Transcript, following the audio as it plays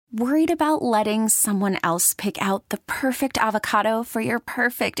Worried about letting someone else pick out the perfect avocado for your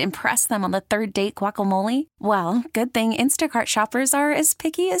perfect impress them on the third date guacamole? Well, good thing Instacart shoppers are as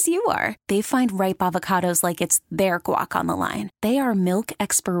picky as you are. They find ripe avocados like it's their guac on the line. They are milk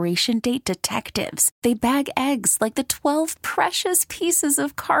expiration date detectives. They bag eggs like the 12 precious pieces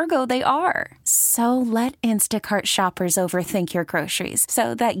of cargo they are. So let Instacart shoppers overthink your groceries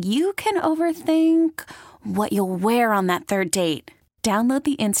so that you can overthink what you'll wear on that third date. Download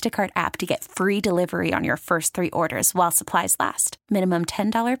the Instacart app to get free delivery on your first 3 orders while supplies last. Minimum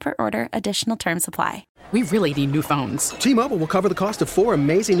 $10 per order. Additional terms apply. We really need new phones. T-Mobile will cover the cost of 4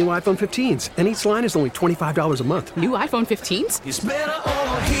 amazing new iPhone 15s, and each line is only $25 a month. New iPhone 15s? It's better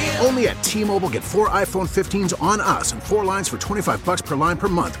over here. Only at T-Mobile, get 4 iPhone 15s on us and 4 lines for $25 per line per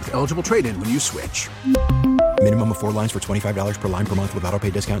month with eligible trade-in when you switch. Minimum of 4 lines for $25 per line per month with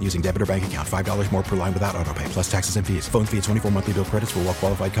autopay discount using debit or bank account. $5 more per line without autopay, plus taxes and fees. Phone fee at 24 monthly bill credits for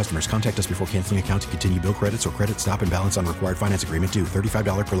well-qualified customers. Contact us before canceling account to continue bill credits or credit stop and balance on required finance agreement due.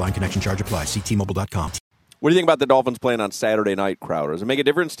 $35 per line connection charge applies. See T-Mobile.com. What do you think about the Dolphins playing on Saturday night, Crowder? Does it make a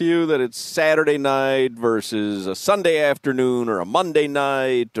difference to you that it's Saturday night versus a Sunday afternoon or a Monday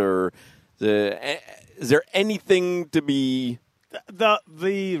night? Or is there anything to be...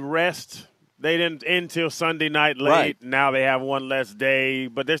 The rest... They didn't end till Sunday night late. Right. Now they have one less day,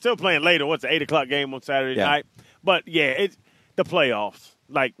 but they're still playing later. What's the 8 o'clock game on Saturday night? But, yeah, it's the playoffs.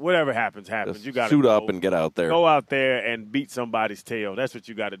 Like, whatever happens. Just You got to suit up and get out there. Go out there and beat somebody's tail. That's what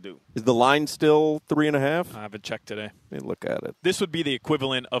you got to do. Is the line still 3.5? I haven't checked today. Let me look at it. This would be the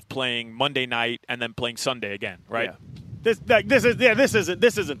equivalent of playing Monday night and then playing Sunday again, right? Yeah. This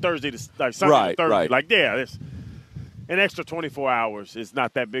isn't Thursday to Sunday to Thursday. Right. Like, this. An extra 24 hours is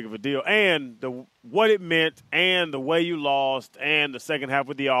not that big of a deal. And what it meant and the way you lost and the second half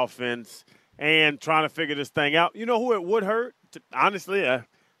with the offense and trying to figure this thing out. You know who it would hurt? Honestly,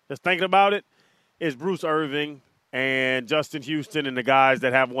 just thinking about it, is Bruce Irving and Justin Houston and the guys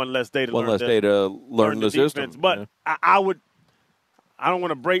that have one less day to learn the system. But yeah. I don't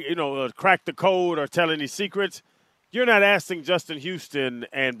want to break, crack the code or tell any secrets. You're not asking Justin Houston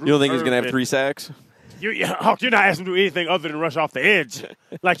and Bruce You don't think Irvin, he's going to have 3 sacks? Hawk, you're not asking him to do anything other than rush off the edge.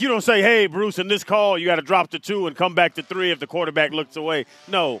 Like, you don't say, hey, Bruce, in this call, you got to drop to 2 and come back to 3 if the quarterback looks away.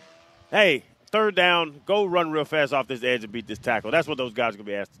 No. Hey, third down, go run real fast off this edge and beat this tackle. That's what those guys are going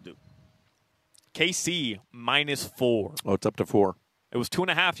to be asked to do. KC -4. Oh, it's up to 4. It was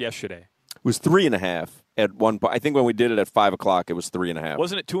 2.5 yesterday. It was 3.5 at one point. I think when we did it at 5 o'clock, it was 3.5.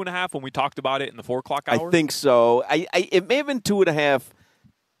 Wasn't it 2.5 when we talked about it in the 4 o'clock hour? I think so. It may have been 2.5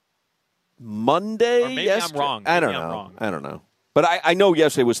 Monday. Or maybe I'm wrong. I don't know. But I know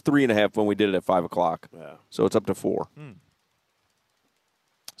yesterday was 3.5 when we did it at 5 o'clock. Yeah. So it's up to 4.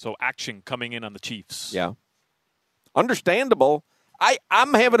 So action coming in on the Chiefs. Yeah. Understandable.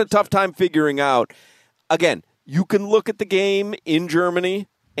 I'm having a tough time figuring out. Again, you can look at the game in Germany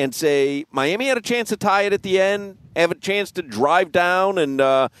and say Miami had a chance to tie it at the end, have a chance to drive down and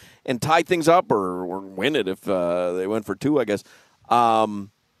tie things up or win it if they went for 2, I guess.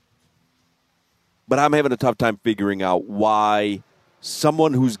 But I'm having a tough time figuring out why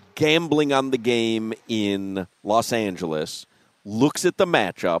someone who's gambling on the game in Los Angeles looks at the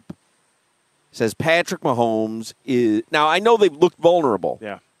matchup, says Patrick Mahomes is – now, I know they've looked vulnerable.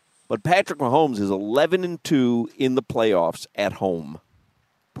 Yeah. But Patrick Mahomes is 11-2 in the playoffs at home.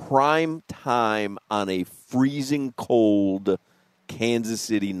 Prime time on a freezing cold Kansas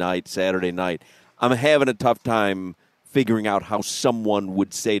City night, Saturday night. I'm having a tough time figuring out how someone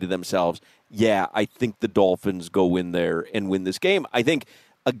would say to themselves, yeah, I think the Dolphins go in there and win this game. I think,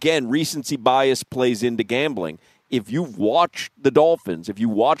 again, recency bias plays into gambling. If you've watched the Dolphins, if you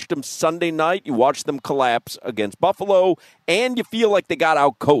watched them Sunday night, you watched them collapse against Buffalo, and you feel like they got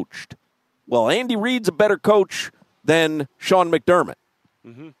out-coached. Well, Andy Reid's a better coach than Sean McDermott.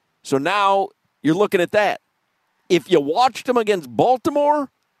 Mm-hmm. So now you're looking at that. If you watched them against Baltimore,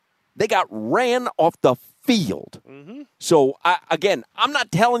 they got ran off the field. Mm-hmm. So, again, I'm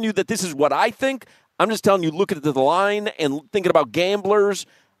not telling you that this is what I think. I'm just telling you, looking at the line and thinking about gamblers,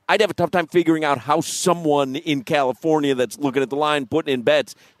 I'd have a tough time figuring out how someone in California that's looking at the line, putting in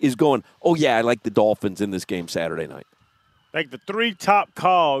bets, is going, oh, yeah, I like the Dolphins in this game Saturday night. Like the 3 top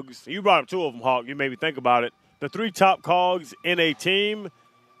cogs, you brought up 2 of them, Hawk. You made me think about it. The 3 top cogs in a team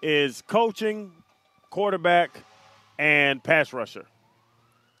is coaching, quarterback, and pass rusher.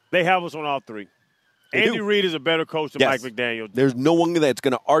 They have us on all 3. Andy Reid is a better coach than Mike McDaniel. There's no one that's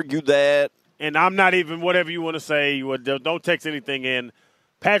going to argue that. And I'm not even whatever you want to say. Don't text anything in.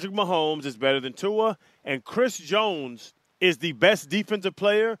 Patrick Mahomes is better than Tua, and Chris Jones is the best defensive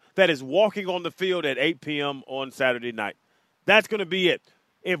player that is walking on the field at 8 p.m. on Saturday night. That's going to be it.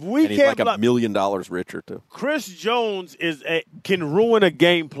 If we and he's can't like $1 million richer, too. Chris Jones can ruin a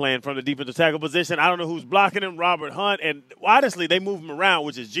game plan from the defensive tackle position. I don't know who's blocking him, Robert Hunt. And honestly, they move him around,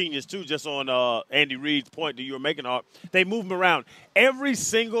 which is genius, too, just on Andy Reid's point that you were making, Art. They move him around.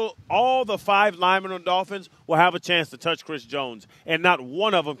 All the 5 linemen on Dolphins will have a chance to touch Chris Jones, and not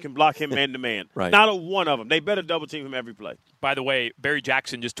one of them can block him man-to-man. Right. Not a one of them. They better double-team him every play. By the way, Barry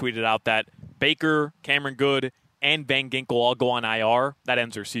Jackson just tweeted out that Baker, Cameron Goode, and Van Ginkel all go on IR. That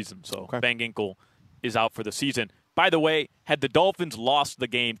ends their season. So Van Ginkel is out for the season. By the way, had the Dolphins lost the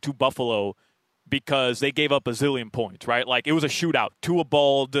game to Buffalo because they gave up a zillion points, right? Like, it was a shootout. Tua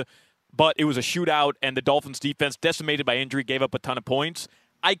balled, but it was a shootout, and the Dolphins defense, decimated by injury, gave up a ton of points.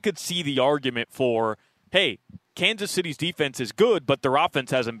 I could see the argument for, hey, Kansas City's defense is good, but their offense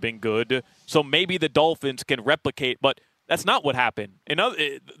hasn't been good, so maybe the Dolphins can replicate, but that's not what happened.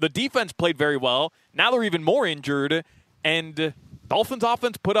 The defense played very well. Now they're even more injured, and Dolphins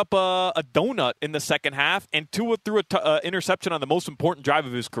offense put up a donut in the second half, and Tua threw an interception on the most important drive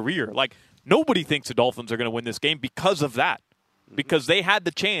of his career. Like, nobody thinks the Dolphins are going to win this game because of that, because they had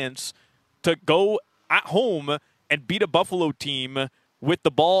the chance to go at home and beat a Buffalo team with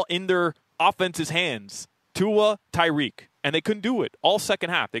the ball in their offense's hands. Tua, Tyreek, and they couldn't do it. All second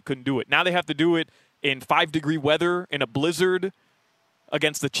half, they couldn't do it. Now they have to do it in 5-degree weather, in a blizzard,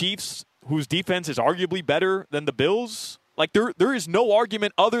 against the Chiefs, whose defense is arguably better than the Bills. Like, there is no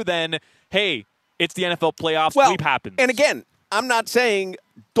argument other than, hey, it's the NFL playoffs, sleep happens. And again, I'm not saying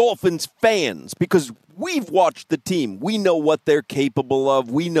Dolphins fans, because we've watched the team. We know what they're capable of.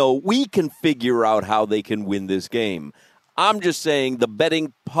 We know we can figure out how they can win this game. I'm just saying the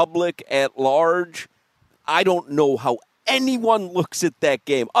betting public at large, I don't know how anyone looks at that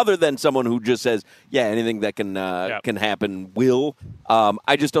game other than someone who just says, yeah, anything that can happen will.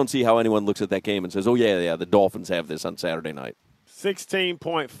 I just don't see how anyone looks at that game and says, oh, yeah, the Dolphins have this on Saturday night.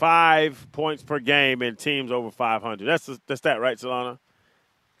 16.5 points per game in teams over 500. That's the stat, right, Solana?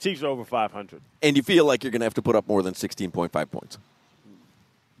 Chiefs are over 500. And you feel like you're going to have to put up more than 16.5 points.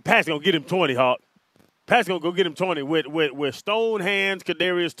 Pat's going to get him 20, Hawk. Pat's going to go get him 20 with Stone Hands,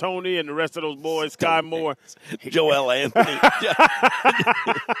 Kadarius Toney, and the rest of those boys, Sky Moore. Joel Anthony.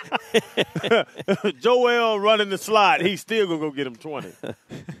 Joel running the slot. He's still going to go get him 20.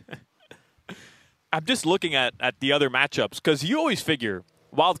 I'm just looking at the other matchups, because you always figure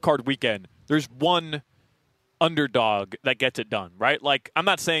wild card weekend, there's one underdog that gets it done, right? Like, I'm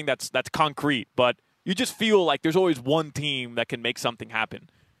not saying that's concrete, but you just feel like there's always one team that can make something happen.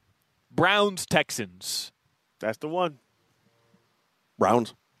 Browns, Texans. That's the one.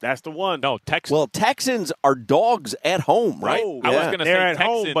 Browns. That's the one. No, Texans. Well, Texans are dogs at home, right? No, I was going to say they're at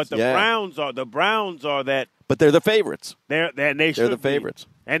Texans. home, but the Browns are that. But they're the favorites. They're the favorites,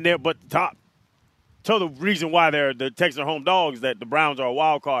 and they're but top. So the reason why the Texans are home dogs, that the Browns are a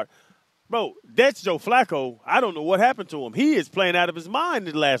wild card. Bro, that's Joe Flacco. I don't know what happened to him. He is playing out of his mind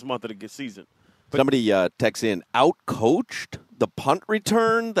in the last month of the season. Somebody texts in, out-coached, the punt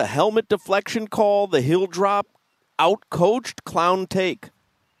return, the helmet deflection call, the hill drop, out-coached, clown take.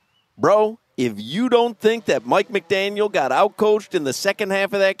 Bro, if you don't think that Mike McDaniel got out-coached in the second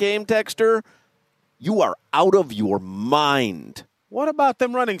half of that game, Texter, you are out of your mind. What about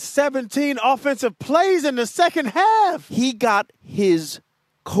them running 17 offensive plays in the second half? He got his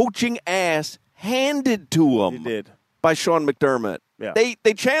coaching ass handed to him. He did. By Sean McDermott. Yeah.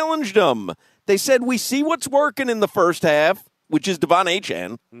 They challenged him. They said, we see what's working in the first half, which is Devon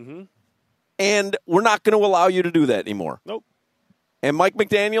Achane, and we're not going to allow you to do that anymore. Nope. And Mike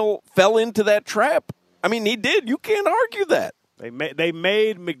McDaniel fell into that trap. I mean, he did. You can't argue that. They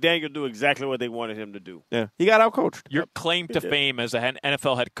made McDaniel do exactly what they wanted him to do. Yeah, he got outcoached. Your claim to fame as an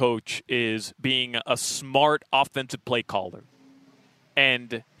NFL head coach is being a smart offensive play caller.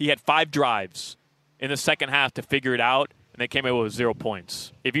 And he had 5 drives in the second half to figure it out, and they came away with 0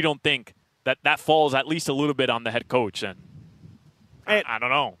 points. If you don't think that falls at least a little bit on the head coach, then I don't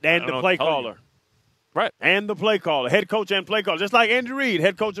know. And the play caller. Right. And the play caller. Head coach and play caller. Just like Andy Reid,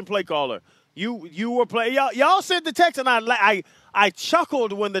 head coach and play caller. You were playing. Y'all sent the text, and I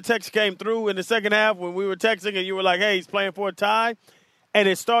chuckled when the text came through in the second half when we were texting, and you were like, hey, he's playing for a tie. And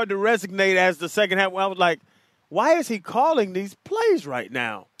it started to resonate as the second half. I was like, why is he calling these plays right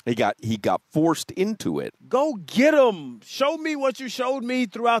now? He got forced into it. Go get him. Show me what you showed me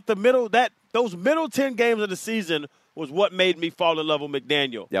throughout the middle. Those middle 10 games of the season was what made me fall in love with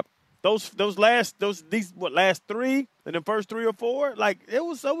McDaniel. Yep. These last 3 and the first 3 or 4, like it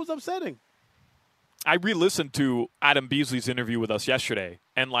was upsetting. I re-listened to Adam Beasley's interview with us yesterday,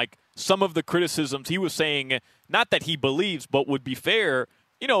 and like some of the criticisms he was saying, not that he believes, but would be fair,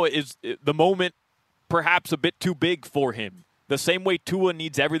 is the moment perhaps a bit too big for him. the same way Tua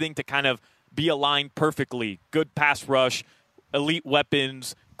needs everything to kind of be aligned perfectly. Good pass rush, elite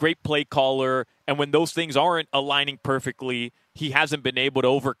weapons, great play caller, and when those things aren't aligning perfectly, he hasn't been able to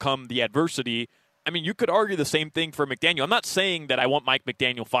overcome the adversity. I mean, you could argue the same thing for McDaniel. I'm not saying that I want Mike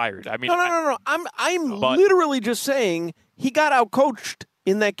McDaniel fired. I mean, no. I'm literally just saying he got outcoached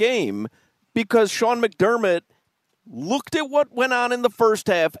in that game because Sean McDermott looked at what went on in the first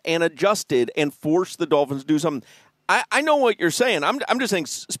half and adjusted and forced the Dolphins to do something. I know what you're saying. I'm just saying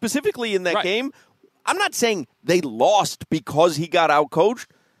specifically in that game, I'm not saying they lost because he got outcoached,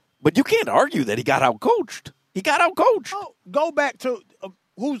 but you can't argue that he got outcoached. He got outcoached. Oh, go back to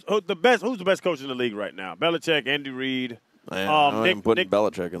who's the best coach in the league right now? Belichick, Andy Reid. I'm putting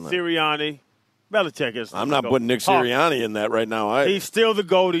Belichick in there. Sirianni. Belichick is. I'm not putting Nick Sirianni in that right now. He's still the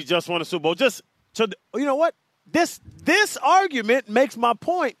GOAT. He just won a Super Bowl. You know what? This argument makes my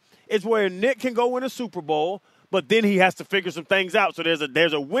point. Is where Nick can go win a Super Bowl, but then he has to figure some things out. So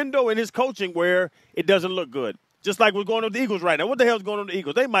there's a window in his coaching where it doesn't look good. Just like what's going on with the Eagles right now. What the hell's going on with the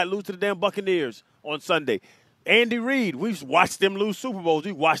Eagles? They might lose to the damn Buccaneers on Sunday. Andy Reid, we've watched them lose Super Bowls.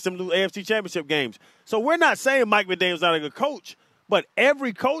 We've watched them lose AFC Championship games. So we're not saying Mike McDaniel's not a good coach, but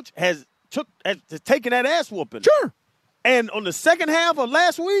every coach has taken that ass whooping. Sure. And on the second half of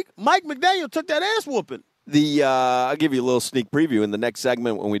last week, Mike McDaniel took that ass whooping. I'll give you a little sneak preview in the next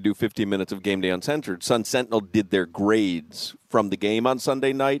segment when we do 15 minutes of Game Day Uncensored. Sun Sentinel did their grades from the game on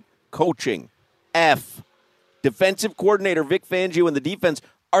Sunday night. Coaching, F. Defensive coordinator Vic Fangio and the defense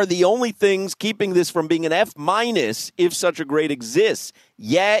are the only things keeping this from being an F- if such a grade exists.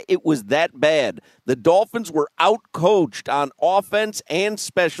 Yeah, it was that bad. The Dolphins were outcoached on offense and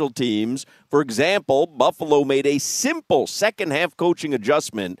special teams. For example, Buffalo made a simple second-half coaching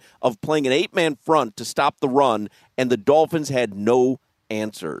adjustment of playing an 8-man front to stop the run, and the Dolphins had no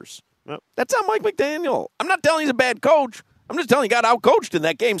answers. Yep. That's not Mike McDaniel. I'm not telling he's a bad coach. I'm just telling he got outcoached in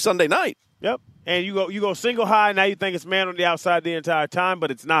that game Sunday night. Yep. And you go single high, now you think it's man on the outside the entire time,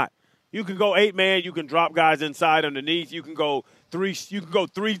 but it's not. You can go 8-man, you can drop guys inside underneath, you can go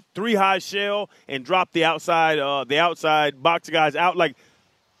three high shell and drop the outside box guys out. Like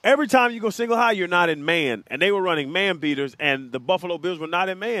every time you go single high, you're not in man. And they were running man beaters, and the Buffalo Bills were not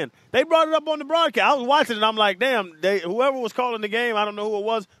in man. They brought it up on the broadcast. I was watching it, and I'm like, damn, whoever was calling the game, I don't know who it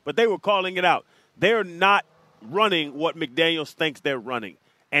was, but they were calling it out. They're not running what McDaniel thinks they're running.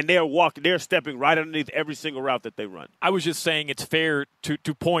 And they're stepping right underneath every single route that they run. I was just saying it's fair to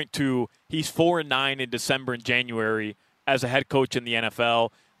point to he's 4-9 in December and January as a head coach in the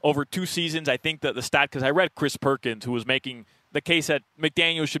NFL. Over 2 seasons, I think that the stat, because I read Chris Perkins, who was making the case that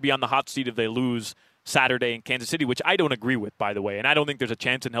McDaniel should be on the hot seat if they lose Saturday in Kansas City, which I don't agree with, by the way. And I don't think there's a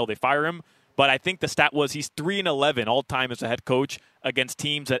chance in hell they fire him. But I think the stat was he's 3-11 all-time as a head coach against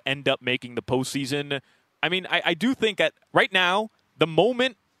teams that end up making the postseason. I mean, I do think that right now, the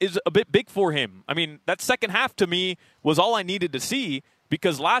moment is a bit big for him. I mean, that second half to me was all I needed to see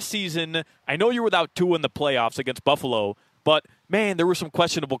because last season, I know you're without Tua in the playoffs against Buffalo, but, man, there were some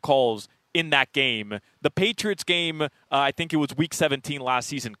questionable calls in that game. The Patriots game, I think it was Week 17 last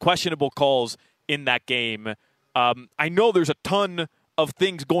season, questionable calls in that game. I know there's a ton of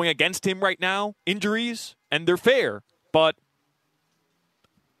things going against him right now, injuries, and they're fair, but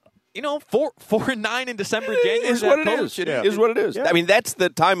 4-9 in December, January is what it is. It is what it is. Yeah. I mean, that's the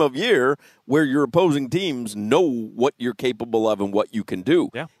time of year where your opposing teams know what you're capable of and what you can do.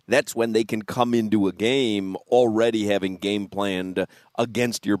 Yeah. That's when they can come into a game already having game planned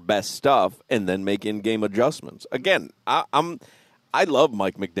against your best stuff and then make in-game adjustments. Again, I love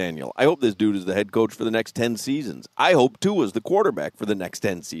Mike McDaniel. I hope this dude is the head coach for the next 10 seasons. I hope Tua's the quarterback for the next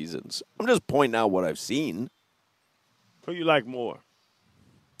 10 seasons. I'm just pointing out what I've seen. Who you like more?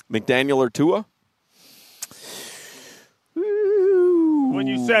 McDaniel or Tua? When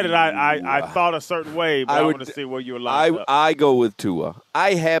you said it, I thought a certain way, but I want to see where you were lined up. I go with Tua.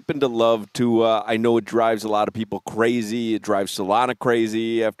 I happen to love Tua. I know it drives a lot of people crazy. It drives Solana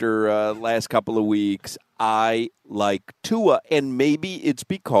crazy after last couple of weeks. I like Tua, and maybe it's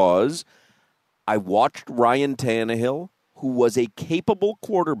because I watched Ryan Tannehill, who was a capable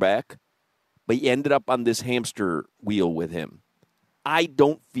quarterback, but he ended up on this hamster wheel with him. I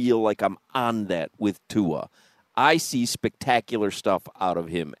don't feel like I'm on that with Tua. I see spectacular stuff out of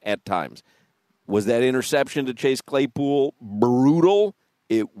him at times. Was that interception to Chase Claypool brutal?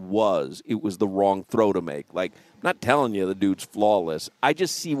 It was. It was the wrong throw to make. Like, I'm not telling you the dude's flawless. I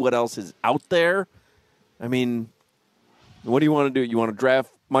just see what else is out there. I mean, what do you want to do? You want to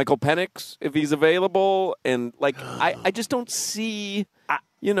draft Michael Penix if he's available? And, like, I just don't see,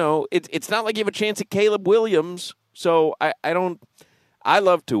 it's not like you have a chance at Caleb Williams. So I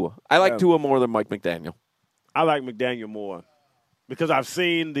love Tua. I like Tua more than Mike McDaniel. I like McDaniel more. because I've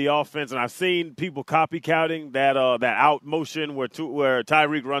seen the offense and I've seen people copycatting that out motion where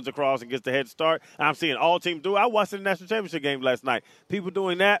Tyreek runs across and gets the head start. And I'm seeing all teams do it. I watched the national championship game last night. People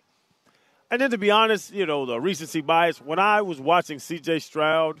doing that. And then to be honest, the recency bias, when I was watching C.J.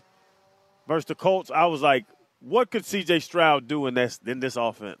 Stroud versus the Colts, I was like, what could C.J. Stroud do in this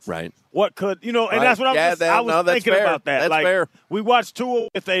offense? Right. What could, and that's what I was thinking fair. about that. That's fair. We watched Tua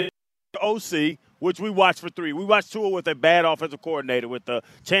with a OC, which we watched for 3. We watched Tua with a bad offensive coordinator with the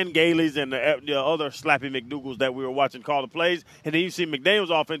Chan Galeys and the other Slappy McDougalls that we were watching call the plays. And then you see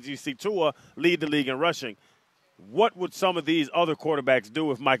McDaniel's offense, you see Tua lead the league in rushing. What would some of these other quarterbacks do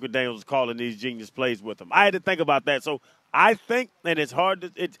if Mike McDaniel was calling these genius plays with them? I had to think about that. So I think, and it's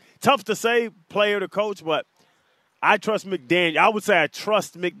tough to say player to coach, but I trust McDaniel. I would say I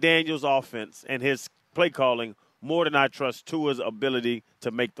trust McDaniel's offense and his play calling more than I trust Tua's ability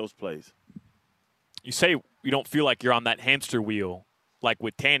to make those plays. You say you don't feel like you're on that hamster wheel like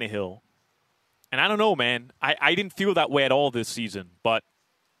with Tannehill. And I don't know, man. I didn't feel that way at all this season. But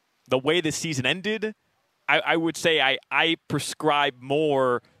the way the season ended, I would say I prescribe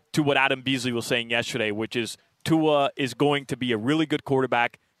more to what Adam Beasley was saying yesterday, which is Tua is going to be a really good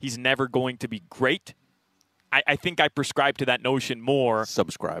quarterback. He's never going to be great. I think I prescribe to that notion more.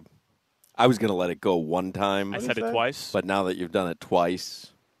 Subscribe. I was going to let it go one time. I said it twice. But now that you've done it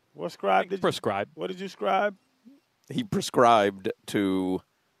twice. What scribe did you prescribe? What did you scribe? He prescribed to.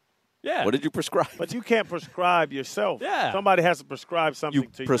 Yeah. What did you prescribe? But you can't prescribe yourself. Yeah. Somebody has to prescribe something to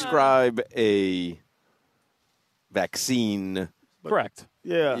you. You prescribe a vaccine. Correct.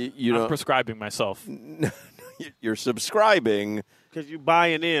 Yeah. I'm prescribing myself. You're subscribing. Because you're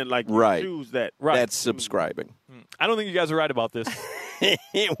buying in, like you choose that. Right. That's subscribing. I don't think you guys are right about this.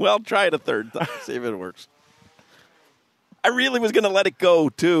 Well, try it a third time. See if it works. I really was going to let it go,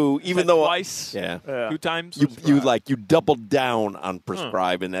 too, even though twice. Yeah. 2 times. You doubled down on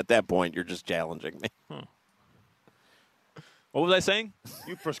prescribe, and at that point, you're just challenging me. What was I saying?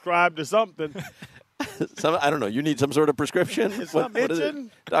 You prescribed to something. I don't know. You need some sort of prescription? What is it?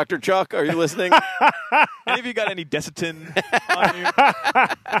 Dr. Chuck, are you listening? Any of you got any Desitin on you?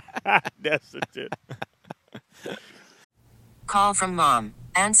 Desitin. Call from mom.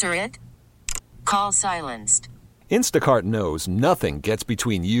 Answer it. Call silenced. Instacart knows nothing gets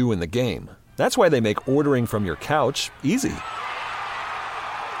between you and the game. That's why they make ordering from your couch easy.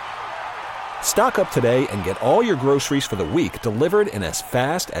 Stock up today and get all your groceries for the week delivered in as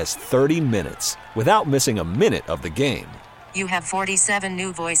fast as 30 minutes without missing a minute of the game. You have 47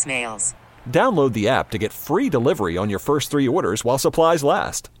 new voicemails. Download the app to get free delivery on your first 3 orders while supplies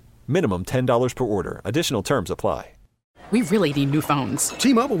last. Minimum $10 per order. Additional terms apply. We really need new phones.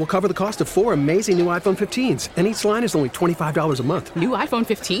 T-Mobile will cover the cost of 4 amazing new iPhone 15s, and each line is only $25 a month. New iPhone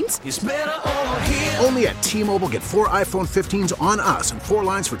 15s? It's better over here. Only at T-Mobile, get 4 iPhone 15s on us and 4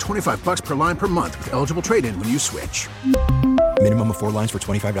 lines for $25 per line per month with eligible trade-in when you switch. Minimum of 4 lines for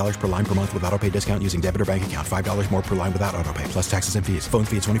 $25 per line per month with autopay discount using debit or bank account. $5 more per line without autopay, plus taxes and fees. Phone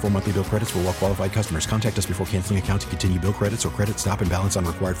fee at 24 monthly bill credits for well-qualified customers. Contact us before canceling account to continue bill credits or credit stop and balance on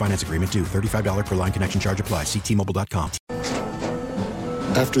required finance agreement due. $35 per line connection charge applies. See T-Mobile.com.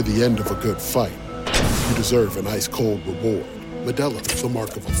 After the end of a good fight, you deserve an ice-cold reward. Modelo is the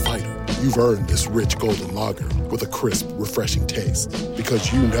mark of a fighter. You've earned this rich golden lager with a crisp, refreshing taste.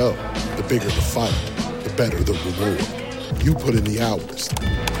 Because you know, the bigger the fight, the better the reward. You put in the hours,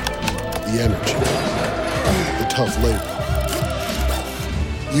 the energy, the tough labor.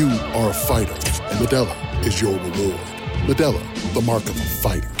 You are a fighter, and Modelo is your reward. Modelo, the mark of a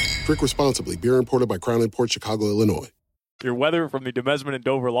fighter. Drink responsibly. Beer imported by Crown Imports, Chicago, Illinois. Your weather from the Demesman and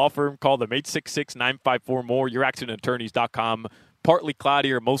Dover Law Firm. Call them 866-954-MORE. YourAccidentAttorneys.com. Partly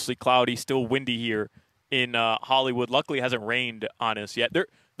cloudy or mostly cloudy. Still windy here in Hollywood. Luckily, it hasn't rained on us yet.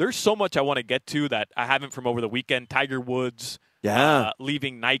 There's so much I want to get to that I haven't from over the weekend. Tiger Woods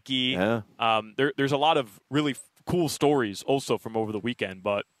leaving Nike. Yeah. There's a lot of really cool stories also from over the weekend.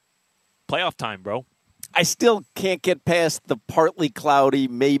 But playoff time, bro. I still can't get past the partly cloudy,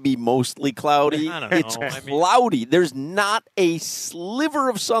 maybe mostly cloudy. I don't know. It's cloudy. There's not a sliver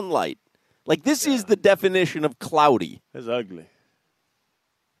of sunlight. Like, this is the definition of cloudy. It's ugly.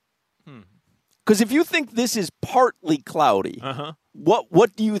 Because if you think this is partly cloudy,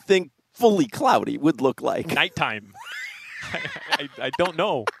 what do you think fully cloudy would look like? Nighttime. I don't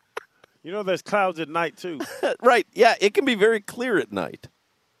know. You know there's clouds at night, too. Right. Yeah, it can be very clear at night.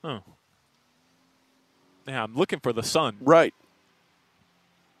 Oh. Yeah, I'm looking for the sun. Right.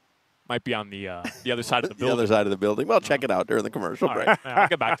 Might be on the other side of the building. The other side of the building. Well, check it out during the commercial break. Right. I'll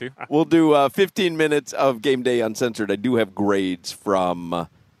get back to you. We'll do 15 minutes of Game Day Uncensored. I do have grades from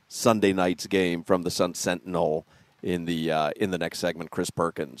Sunday night's game from the Sun Sentinel. in the next segment, Chris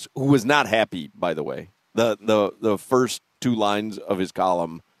Perkins, who was not happy, by the way. The first two lines of his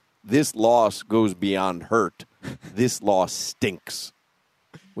column, this loss goes beyond hurt. This loss stinks,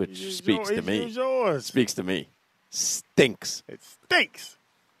 which speaks to me. Speaks to me. Stinks. It stinks.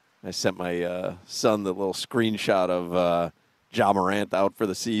 I sent my son the little screenshot of Ja Morant out for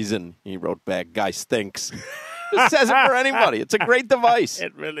the season. He wrote back, "Guy stinks." It says it for anybody. It's a great device.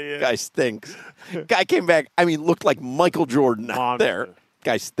 It really is. Guy stinks. Guy came back. I mean, looked like Michael Jordan out there.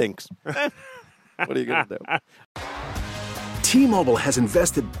 Guy stinks. What are you going to do? T-Mobile has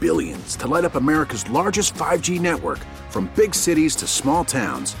invested billions to light up America's largest 5G network, from big cities to small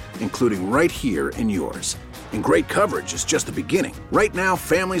towns, including right here in yours. And great coverage is just the beginning. Right now,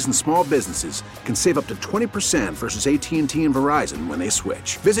 families and small businesses can save up to 20% versus AT&T and Verizon when they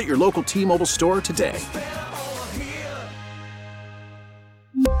switch. Visit your local T-Mobile store today.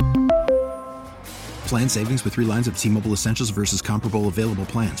 Plan savings with 3 lines of T-Mobile Essentials versus comparable available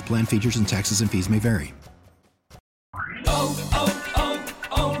plans. Plan features and taxes and fees may vary.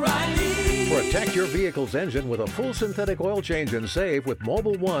 Protect your vehicle's engine with a full synthetic oil change and save with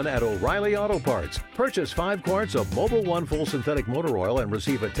Mobil 1 at O'Reilly Auto Parts. Purchase 5 quarts of Mobil 1 full synthetic motor oil and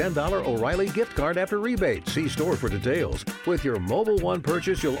receive a $10 O'Reilly gift card after rebate. See store for details. With your Mobil 1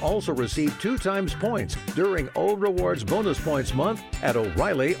 purchase, you'll also receive 2 times points during O Rewards Bonus Points Month at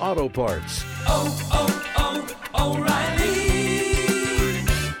O'Reilly Auto Parts. O'Reilly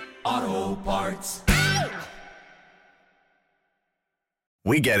Auto Parts.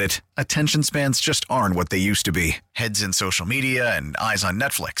 We get it. Attention spans just aren't what they used to be. Heads in social media and eyes on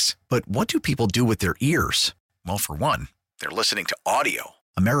Netflix. But what do people do with their ears? Well, for one, they're listening to audio.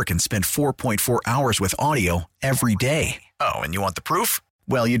 Americans spend 4.4 hours with audio every day. Oh, and you want the proof?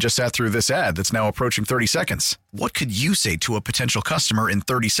 Well, you just sat through this ad that's now approaching 30 seconds. What could you say to a potential customer in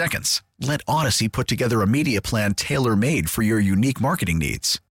 30 seconds? Let Odyssey put together a media plan tailor-made for your unique marketing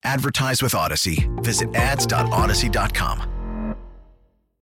needs. Advertise with Odyssey. Visit ads.odyssey.com.